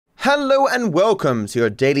Hello and welcome to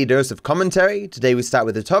your daily dose of commentary. Today we start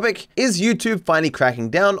with the topic, is YouTube finally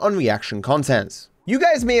cracking down on reaction content? You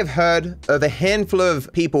guys may have heard of a handful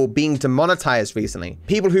of people being demonetized recently,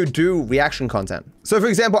 people who do reaction content. So for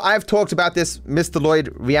example, I've talked about this Mr.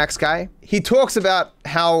 Lloyd Reacts guy. He talks about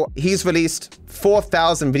how he's released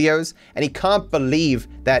 4,000 videos and he can't believe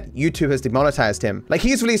that YouTube has demonetized him. Like,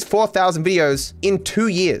 he's released 4,000 videos in 2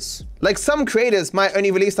 years. Like, some creators might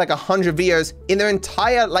only release like 100 videos in their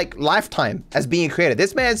entire lifetime as being a creator.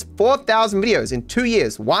 This man has 4,000 videos in 2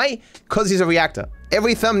 years. Why? Because he's a reactor.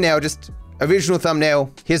 Every thumbnail, just original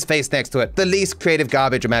thumbnail, his face next to it. The least creative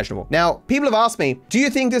garbage imaginable. Now, people have asked me, do you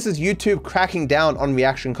think this is YouTube cracking down on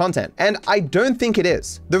reaction content? And I don't think it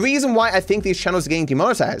is. The reason why I think these channels are getting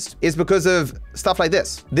demonetized is because of stuff like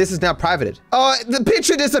this. This is now privated. Oh, the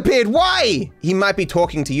picture disappeared. Why? He might be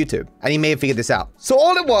talking to YouTube and he may have figured this out. So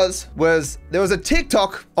all it was there was a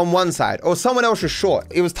TikTok on one side or someone else's short.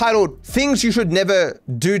 It was titled, "Things You Should Never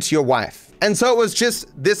Do to Your Wife." And so it was just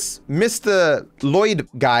this Mr. Lloyd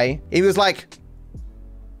guy. He was like,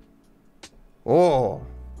 oh.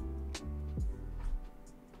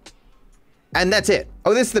 And that's it.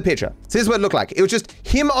 Oh, this is the picture. So this is what it looked like. It was just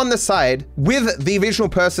him on the side with the original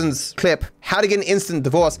person's clip, how to get an instant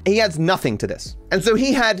divorce. He adds nothing to this. And so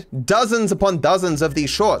he had dozens upon dozens of these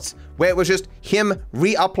shorts where it was just him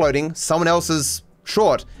re-uploading someone else's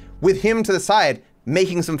short with him to the side,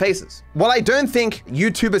 making some faces. While I don't think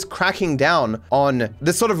YouTube is cracking down on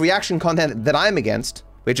the sort of reaction content that I'm against,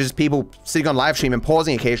 which is people sitting on live stream and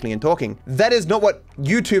pausing occasionally and talking, that is not what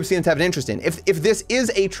YouTube seems to have an interest in. If this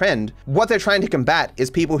is a trend, what they're trying to combat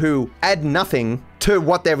is people who add nothing to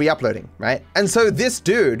what they're re-uploading, right? And so this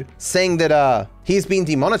dude saying that he's been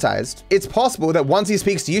demonetized, it's possible that once he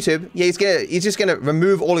speaks to YouTube, yeah, he's just gonna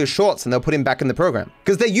remove all his shorts and they'll put him back in the program.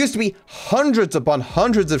 Because there used to be hundreds upon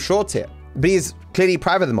hundreds of shorts here, but he's clearly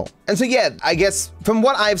private them all. And so yeah, I guess from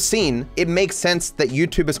what I've seen, it makes sense that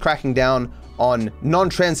YouTube is cracking down on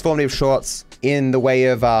non-transformative shorts in the way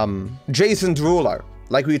of Jason Derulo,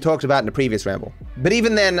 like we talked about in the previous ramble. But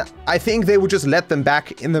even then, I think they would just let them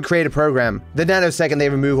back in the creator program the nanosecond they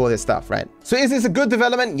remove all this stuff, right? So is this a good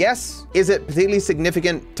development? Yes. Is it particularly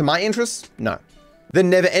significant to my interests? No. The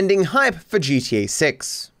never-ending hype for GTA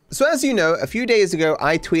 6. So as you know, a few days ago,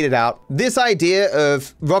 I tweeted out this idea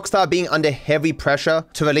of Rockstar being under heavy pressure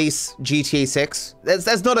to release GTA 6.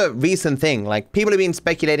 That's not a recent thing. Like, people have been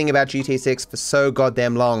speculating about GTA 6 for so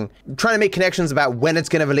goddamn long, trying to make connections about when it's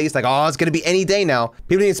gonna release. Like, oh, it's gonna be any day now.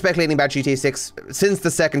 People have been speculating about GTA 6 since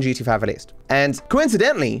the second GTA 5 released. And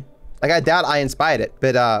coincidentally, like, I doubt I inspired it,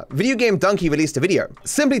 but Video Game Donkey released a video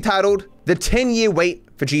simply titled "The 10-Year Wait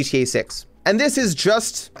for GTA 6." And this is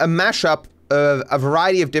just a mashup of a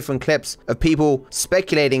variety of different clips of people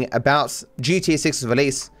speculating about GTA 6's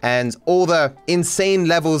release and all the insane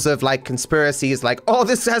levels of like conspiracies, like, oh,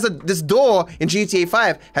 this door in GTA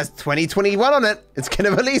 5 has 2021 on it. It's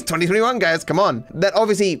gonna release 2021, guys, come on. That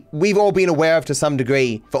obviously we've all been aware of to some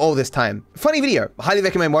degree for all this time. Funny video, highly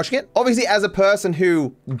recommend watching it. Obviously, as a person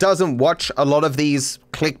who doesn't watch a lot of these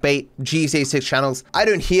clickbait GTA 6 channels, I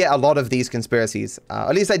don't hear a lot of these conspiracies.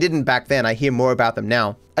 At least I didn't back then. I hear more about them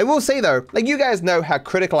now. I will say though, like, you guys know how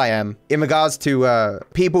critical I am in regards to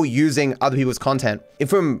people using other people's content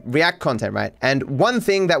from React content, right? And one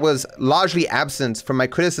thing that was largely absent from my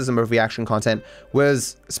criticism of reaction content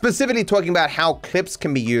was specifically talking about how clips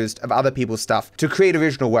can be used of other people's stuff to create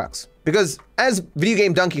original works. Because as Video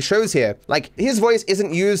Game Donkey shows here, like, his voice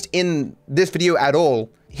isn't used in this video at all.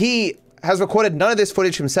 He has recorded none of this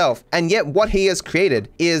footage himself, and yet what he has created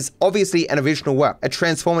is obviously an original work, a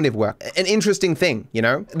transformative work, an interesting thing, you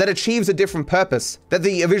know, that achieves a different purpose that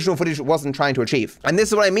the original footage wasn't trying to achieve. And this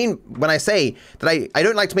is what I mean when I say that I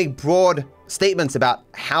don't like to make broad statements about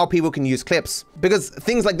how people can use clips, because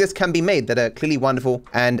things like this can be made that are clearly wonderful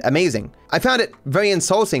and amazing. I found it very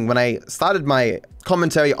insulting when I started my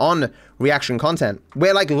commentary on reaction content,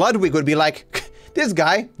 where like Ludwig would be like, this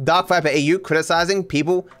guy, Dark Viper AU, criticizing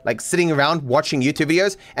people like sitting around watching YouTube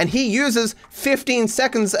videos, and he uses 15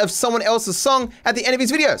 seconds of someone else's song at the end of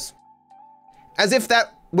his videos. As if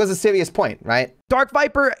that was a serious point, right? Dark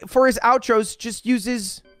Viper, for his outros, just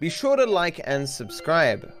uses... Be sure to like and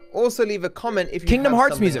subscribe. Also leave a comment if you Kingdom have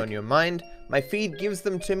Hearts something music on your mind. My feed gives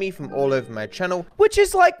them to me from all over my channel. Which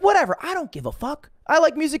is like, whatever, I don't give a fuck. I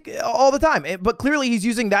like music all the time, but clearly he's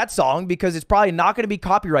using that song because it's probably not going to be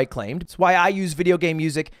copyright claimed. It's why I use video game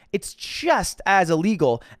music. It's just as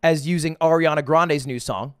illegal as using Ariana Grande's new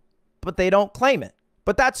song, but they don't claim it.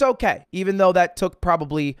 But that's okay. Even though that took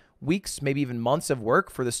probably weeks, maybe even months of work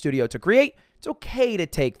for the studio to create, it's okay to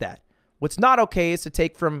take that. What's not okay is to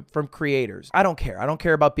take from creators. I don't care. I don't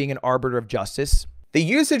care about being an arbiter of justice. The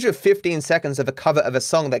usage of 15 seconds of a cover of a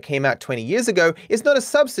song that came out 20 years ago is not a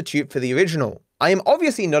substitute for the original. I am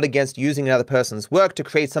obviously not against using another person's work to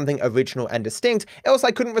create something original and distinct, else I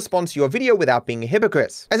couldn't respond to your video without being a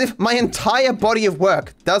hypocrite. As if my entire body of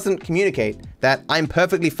work doesn't communicate that I'm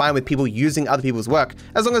perfectly fine with people using other people's work,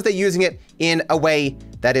 as long as they're using it in a way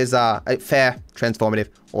that is fair, transformative,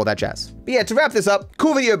 all that jazz. But yeah, to wrap this up,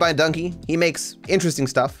 cool video by Donkey. He makes interesting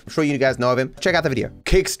stuff. I'm sure you guys know of him. Check out the video.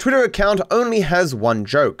 Kick's Twitter account only has one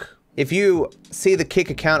joke. If you see the Kick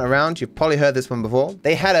account around, you've probably heard this one before.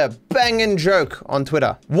 They had a banging joke on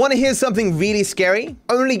Twitter. Want to hear something really scary?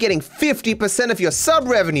 Only getting 50% of your sub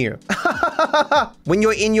revenue. When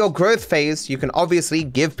you're in your growth phase, you can obviously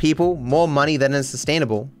give people more money than is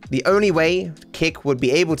sustainable. The only way Kick would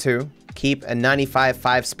be able to keep a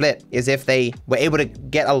 95-5 split is if they were able to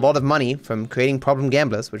get a lot of money from creating problem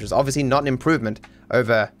gamblers, which is obviously not an improvement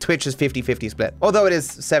over Twitch's 50-50 split. Although it is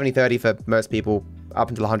 70-30 for most people, up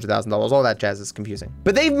until $100,000, all that jazz is confusing.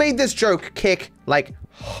 But they've made this joke Kick like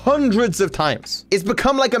hundreds of times. It's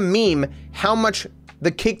become like a meme how much the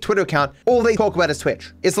Kick Twitter account, all they talk about is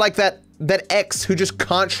Twitch. It's like that ex who just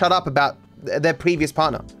can't shut up about their previous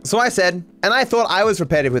partner. So I said, and I thought I was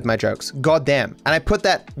repetitive with my jokes, goddamn. And I put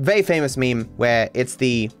that very famous meme where it's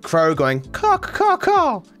the crow going, caw, caw,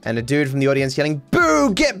 caw, and a dude from the audience yelling,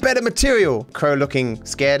 boo, get better material. Crow looking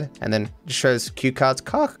scared, and then just shows cue cards,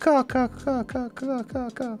 caw, caw, caw, caw, caw, caw, caw,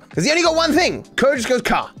 caw. Because he only got one thing. Crow just goes,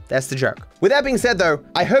 caw. That's the joke. With that being said though,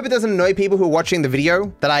 I hope it doesn't annoy people who are watching the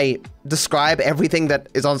video that I describe everything that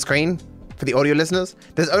is on screen. For the audio listeners,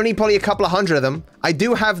 there's only probably a couple of hundred of them. I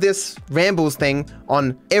do have this Rambles thing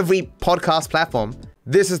on every podcast platform.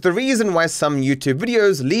 This is the reason why some YouTube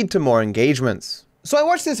videos lead to more engagements. So I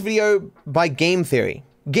watched this video by Game Theory.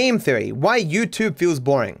 Game Theory, why YouTube feels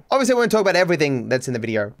boring. Obviously I won't talk about everything that's in the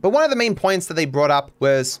video, but one of the main points that they brought up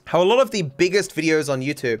was how a lot of the biggest videos on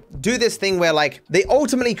YouTube do this thing where like they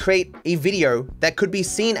ultimately create a video that could be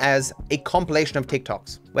seen as a compilation of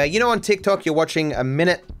TikToks. Where, you know, on TikTok, you're watching a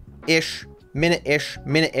minute-ish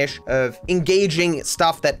of engaging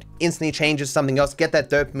stuff that instantly changes something else, get that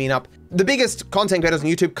dopamine up. The biggest content creators on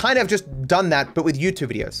YouTube kind of just done that, but with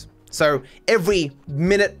YouTube videos. So every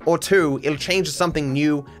minute or two, it'll change to something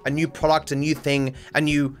new, a new product, a new thing, a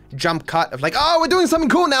new jump cut of like, oh, we're doing something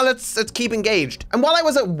cool now, let's keep engaged. And while I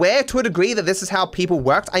was aware to a degree that this is how people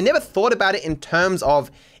worked, I never thought about it in terms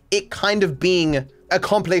of it kind of being a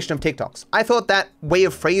compilation of TikToks. I thought that way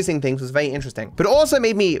of phrasing things was very interesting, but it also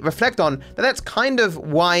made me reflect on that that's kind of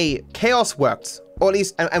why chaos works, or at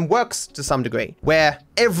least, and works to some degree, where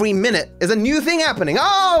every minute is a new thing happening.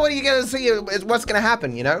 Oh, what are you gonna see? What's gonna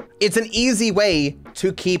happen, you know? It's an easy way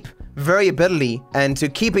to keep variability and to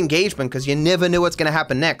keep engagement because you never know what's gonna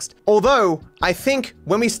happen next. Although, I think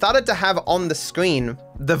when we started to have on the screen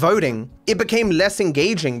the voting, it became less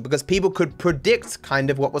engaging because people could predict kind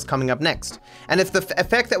of what was coming up next. And if the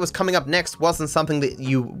effect that was coming up next wasn't something that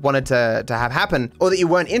you wanted to have happen or that you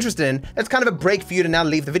weren't interested in, it's kind of a break for you to now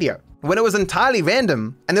leave the video. When it was entirely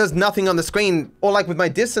random and there was nothing on the screen, or like with my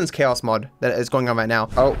distance chaos mod that is going on right now.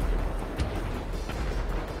 Oh.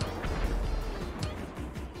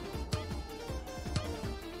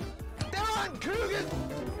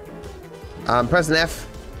 Pressing F.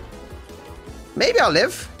 Maybe I'll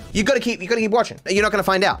live. You gotta keep watching. You're not gonna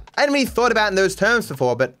find out. I hadn't really thought about it in those terms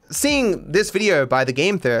before, but seeing this video by the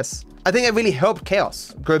Game Theorist, I think it really helped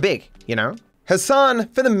chaos grow big, you know? Hassan,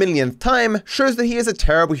 for the millionth time, shows that he is a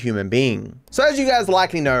terrible human being. So as you guys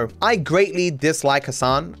likely know, I greatly dislike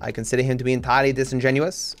Hassan. I consider him to be entirely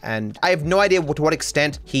disingenuous, and I have no idea to what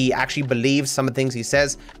extent he actually believes some of the things he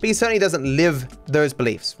says, but he certainly doesn't live those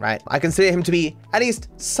beliefs, right? I consider him to be, at least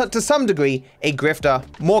to some degree, a grifter,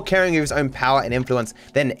 more caring of his own power and influence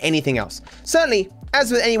than anything else. Certainly, as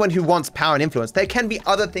with anyone who wants power and influence, there can be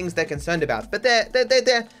other things they're concerned about, but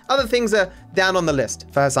other things are down on the list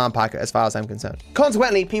for Hassan Piker as far as I'm concerned.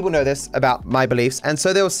 Consequently, people know this about my beliefs, and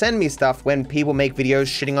so they'll send me stuff when people make videos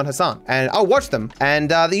shitting on Hassan, and I'll watch them, and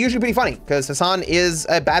they're usually pretty funny because Hassan is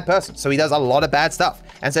a bad person, so he does a lot of bad stuff.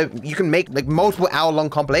 And so you can make like multiple hour-long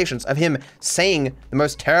compilations of him saying the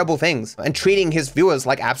most terrible things and treating his viewers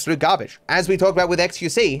like absolute garbage. As we talked about with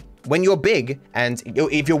XQC, when you're big and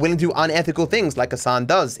if you're willing to do unethical things like Hassan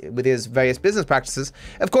does with his various business practices,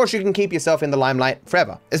 of course you can keep yourself in the limelight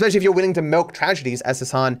forever, especially if you're willing to milk tragedies as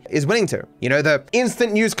Hassan is willing to. You know, the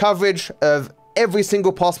instant news coverage of every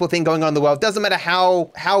single possible thing going on in the world. Doesn't matter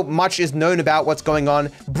how much is known about what's going on.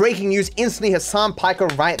 Breaking news instantly, Hassan Piker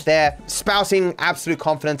right there, spouting absolute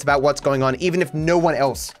confidence about what's going on, even if no one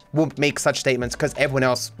else will make such statements because everyone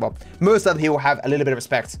else, well, most other people have a little bit of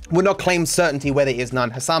respect, will not claim certainty where there is none.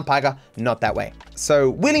 Hassan Piker, not that way. So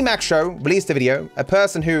Willie Mac Show released a video, a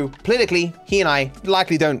person who politically, he and I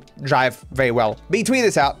likely don't drive very well. But he tweeted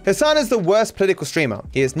this out. Hassan is the worst political streamer.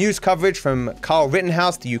 His news coverage from Carl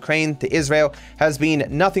Rittenhouse to Ukraine to Israel has been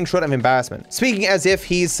nothing short of embarrassment. Speaking as if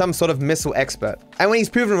he's some sort of missile expert. And when he's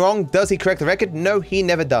proven wrong, does he correct the record? No, he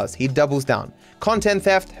never does. He doubles down. Content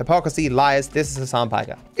theft, hypocrisy, lies. This is Hassan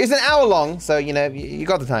Piker. It's an hour long, so you know, you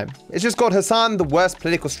got the time. It's just called Hassan, the worst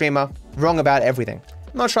political streamer, wrong about everything.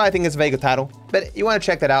 I'm not sure I think it's a very good title, but you want to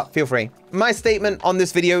check that out, feel free. My statement on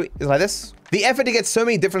this video is like this. The effort to get so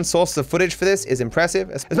many different sources of footage for this is impressive,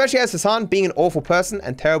 especially as Hassan, being an awful person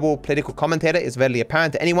and terrible political commentator, is readily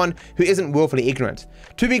apparent to anyone who isn't willfully ignorant.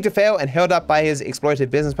 Too big to fail and held up by his exploitative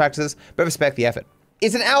business practices, but respect the effort.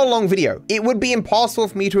 It's an hour-long video. It would be impossible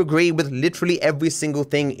for me to agree with literally every single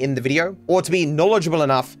thing in the video, or to be knowledgeable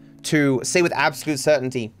enough to say with absolute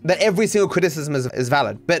certainty that every single criticism is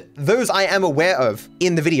valid. But those I am aware of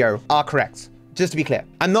in the video are correct. Just to be clear,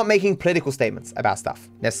 I'm not making political statements about stuff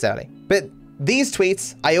necessarily. But these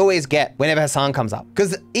tweets I always get whenever Hassan comes up,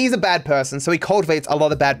 because he's a bad person, so he cultivates a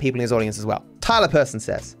lot of bad people in his audience as well. Tyler Person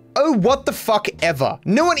says, "Oh, what the fuck ever.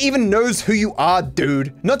 No one even knows who you are,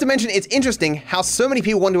 dude." Not to mention, it's interesting how so many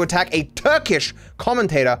people want to attack a Turkish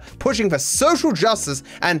commentator pushing for social justice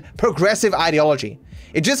and progressive ideology.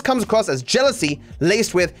 It just comes across as jealousy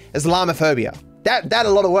laced with Islamophobia. That a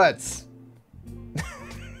lot of words.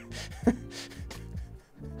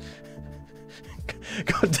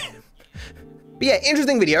 God damn. But yeah,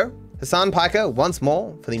 interesting video. Hassan Piker, once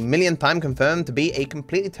more, for the millionth time confirmed to be a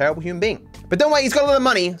completely terrible human being. But don't worry, he's got a lot of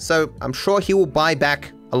money, so I'm sure he will buy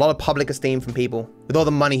back a lot of public esteem from people with all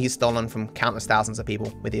the money he's stolen from countless thousands of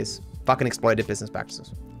people with his fucking exploited business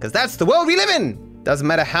practices. Because that's the world we live in! Doesn't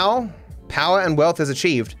matter how power and wealth is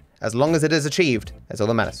achieved, as long as it is achieved, that's all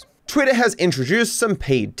that matters. Twitter has introduced some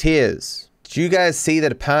paid tiers. Did you guys see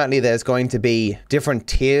that apparently there's going to be different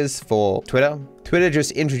tiers for Twitter? Twitter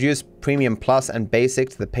just introduced Premium Plus and Basic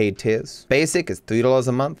to the paid tiers. Basic is $3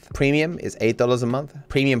 a month. Premium is $8 a month.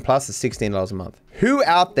 Premium Plus is $16 a month. Who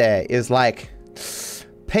out there is like,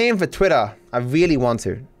 paying for Twitter, I really want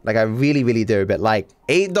to. Like, I really, really do. But like,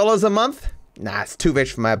 $8 a month? Nah, it's too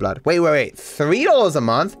rich for my blood. Wait. $3 a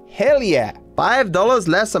month? Hell yeah. $5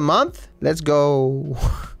 less a month? Let's go.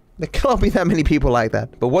 There cannot be that many people like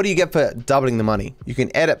that. But what do you get for doubling the money? You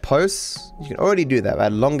can edit posts. You can already do that,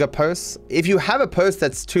 right? Longer posts. If you have a post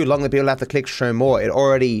that's too long that people have to click show more, it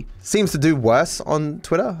already seems to do worse on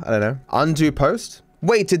Twitter. I don't know. Undo post.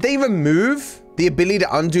 Wait, did they remove the ability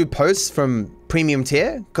to undo posts from premium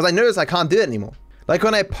tier? Because I noticed I can't do it anymore. Like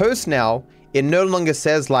when I post now, it no longer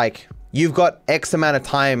says like, you've got X amount of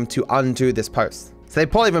time to undo this post. So they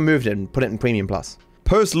probably removed it and put it in Premium Plus.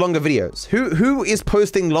 Post longer videos. Who is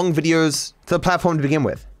posting long videos to the platform to begin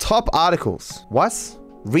with? Top articles. What?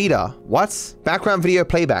 Reader. What? Background video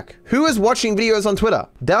playback. Who is watching videos on Twitter?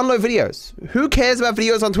 Download videos. Who cares about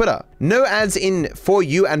videos on Twitter? No ads in for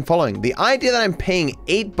you and following. The idea that I'm paying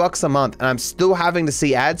 $8 a month and I'm still having to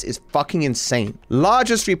see ads is fucking insane.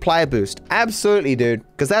 Largest reply boost. Absolutely, dude.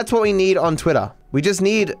 Because that's what we need on Twitter. We just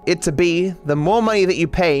need it to be the more money that you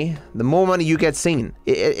pay, the more money you get seen.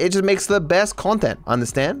 It just makes the best content,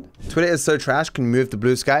 understand? Twitter is so trash, can you move to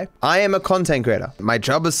blue sky? I am a content creator. My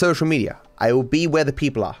job is social media. I will be where the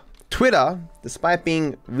people are. Twitter, despite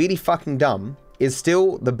being really fucking dumb, is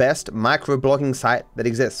still the best microblogging site that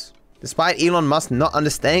exists. Despite Elon Musk not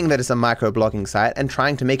understanding that it's a microblogging site and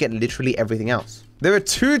trying to make it literally everything else. There are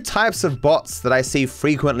two types of bots that I see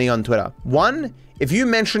frequently on Twitter. One, if you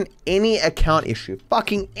mention any account issue,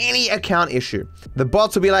 fucking any account issue, the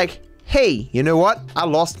bots will be like, hey, you know what? I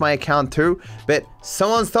lost my account too, but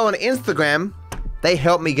someone stole on Instagram, they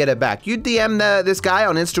helped me get it back. You DM this guy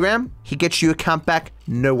on Instagram, he gets your account back,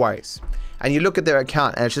 no worries. And you look at their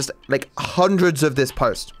account and it's just like hundreds of this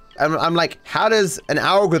post. And I'm like, how does an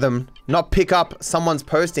algorithm not pick up someone's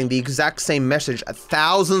posting the exact same message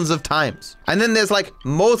thousands of times? And then there's like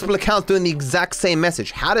multiple accounts doing the exact same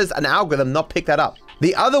message. How does an algorithm not pick that up?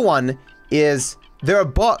 The other one is there are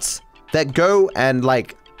bots that go and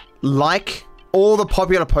like all the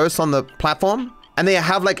popular posts on the platform, and they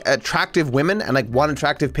have like attractive women and like one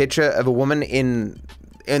attractive picture of a woman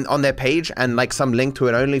on their page and like some link to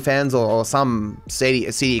an OnlyFans or some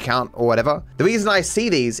CD account or whatever. The reason I see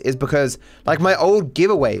these is because like my old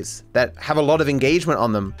giveaways that have a lot of engagement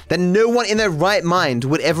on them that no one in their right mind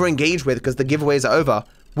would ever engage with because the giveaways are over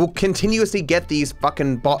will continuously get these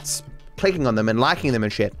fucking bots clicking on them and liking them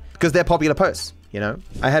and shit because they're popular posts. you know?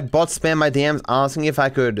 I had bots spam my DMs asking if I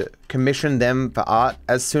could commission them for art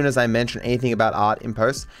as soon as I mention anything about art in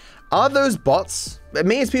posts. Are those bots?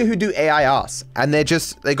 Maybe it's people who do AI art, and they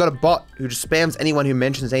got a bot who just spams anyone who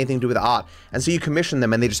mentions anything to do with art. And so you commission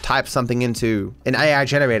them and they just type something into an AI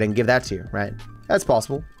generator and give that to you, right? That's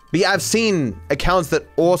possible. But yeah, I've seen accounts that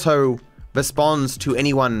auto responds to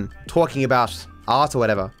anyone talking about art or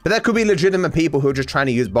whatever. But that could be legitimate people who are just trying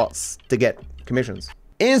to use bots to get commissions.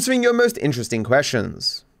 Answering your most interesting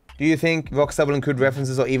questions. Do you think Rockstar will include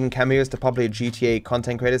references or even cameos to popular GTA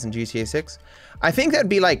content creators in GTA 6? I think that'd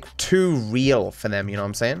be like too real for them, you know what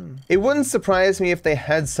I'm saying? It wouldn't surprise me if they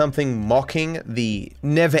had something mocking the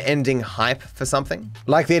never-ending hype for something.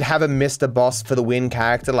 Like they'd have a Mr. Boss for the win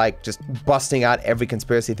character, like just busting out every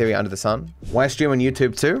conspiracy theory under the sun. Why stream on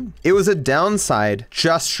YouTube too? It was a downside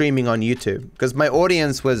just streaming on YouTube because my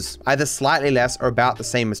audience was either slightly less or about the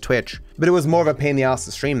same as Twitch, but it was more of a pain in the ass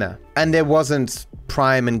to stream there. And there wasn't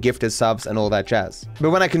Prime and gifted subs and all that jazz.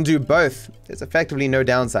 But when I can do both, there's effectively no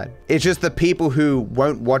downside. It's just the people who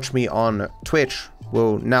won't watch me on Twitch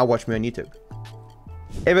will now watch me on YouTube.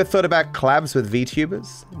 Ever thought about collabs with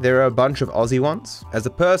VTubers? There are a bunch of Aussie ones. As a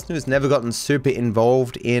person who's never gotten super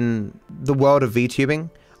involved in the world of VTubing,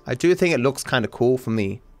 I do think it looks kind of cool from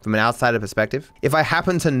an outsider perspective. If I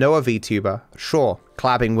happen to know a VTuber, sure,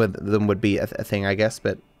 collabing with them would be a thing, I guess,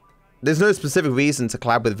 but there's no specific reason to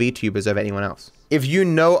collab with VTubers over anyone else. If you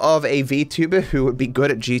know of a VTuber who would be good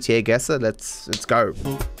at GTA Guesser, let's go.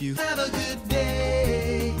 Hope you have a good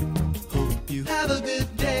day. Hope you have a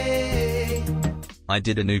good day. I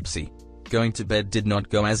did an oopsie. Going to bed did not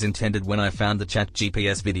go as intended when I found the chat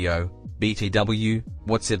GPS video. BTW,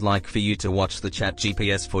 what's it like for you to watch the chat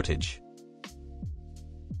GPS footage?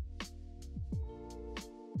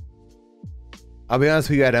 I'll be honest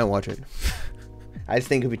with you, I don't watch it. I just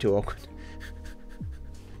think it'd be too awkward.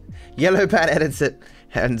 Yellow Pad edits it,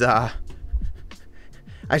 and I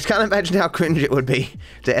just can't imagine how cringe it would be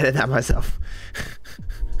to edit that myself.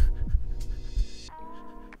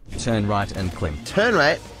 Turn right and climb. Turn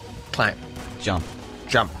right, climb, Jump.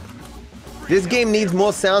 jump. This game needs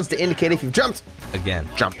more sounds to indicate if you've jumped. Again.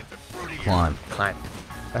 Jump, Climb. climb.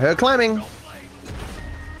 I heard climbing.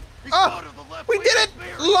 Oh, we did it!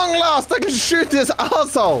 Long last, I can shoot this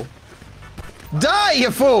asshole. Die,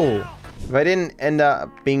 you fool! If I didn't end up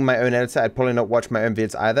being my own editor, I'd probably not watch my own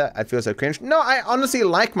vids either. I'd feel so cringe. No, I honestly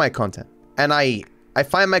like my content. And I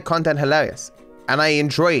find my content hilarious. And I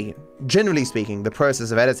enjoy, generally speaking, the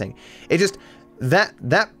process of editing. It just, that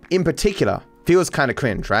in particular feels kind of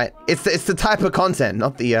cringe, right? It's the type of content,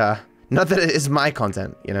 not that it is my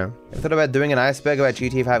content, you know? I thought about doing an iceberg about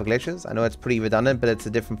GTA 5 glitches. I know it's pretty redundant, but it's a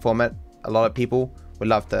different format. A lot of people would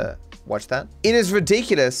love to watch that. It is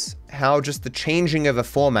ridiculous how just the changing of a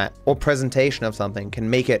format or presentation of something can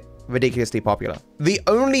make it ridiculously popular. The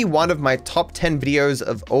only one of my top 10 videos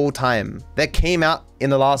of all time that came out in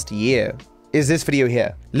the last year is this video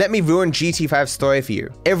here. Let me ruin GT 5's story for you.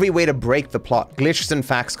 Every way to break the plot. Glitches and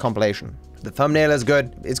facts compilation. The thumbnail is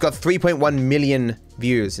good. It's got 3.1 million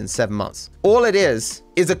views in 7 months. All it is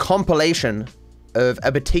a compilation of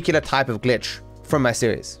a particular type of glitch from my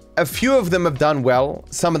series. A few of them have done well,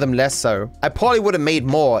 some of them less so. I probably would have made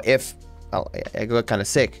more if, well, I got kind of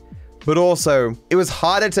sick. But also, it was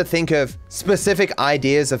harder to think of specific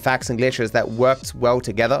ideas of facts and glitches that worked well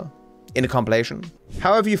together in a compilation.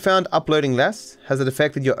 How have you found uploading less? Has it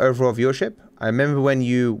affected your overall viewership? I remember when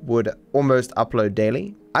you would almost upload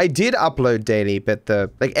daily. I did upload daily, but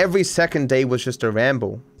every second day was just a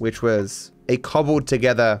ramble, which was a cobbled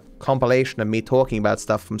together compilation of me talking about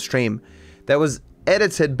stuff from stream that was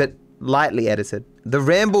edited, but lightly edited. The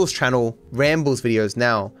Rambles channel, Rambles videos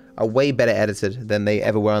now, are way better edited than they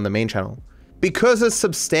ever were on the main channel. Because a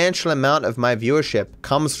substantial amount of my viewership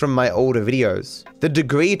comes from my older videos, the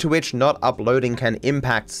degree to which not uploading can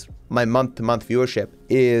impact my month-to-month viewership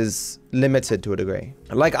is limited to a degree.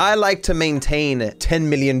 Like, I like to maintain 10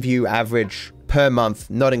 million view average per month,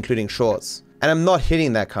 not including shorts. And I'm not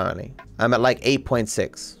hitting that currently. I'm at like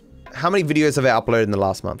 8.6. How many videos have I uploaded in the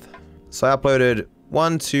last month? So I uploaded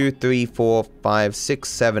 1, 2, 3, 4, 5, 6,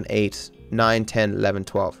 7, 8, 9, 10, 11,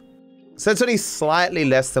 12. So it's only slightly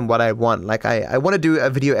less than what I want. Like I want to do a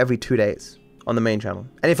video every 2 days on the main channel.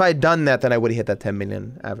 And if I had done that, then I would have hit that 10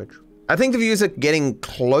 million average. I think the views are getting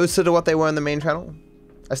closer to what they were on the main channel.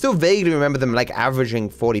 I still vaguely remember them like averaging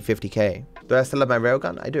 40, 50K. Do I still have my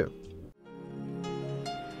railgun? I do.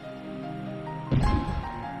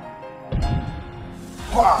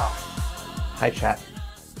 Wow. Hi chat.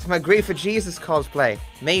 It's my Grief for Jesus cosplay,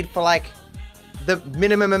 made for like the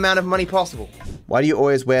minimum amount of money possible. Why do you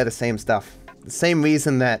always wear the same stuff? The same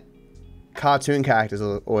reason that cartoon characters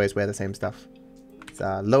always wear the same stuff.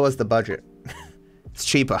 lowers the budget. It's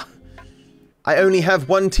cheaper. I only have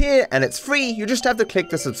one tier and it's free. You just have to click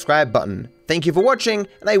the subscribe button. Thank you for watching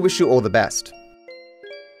and I wish you all the best.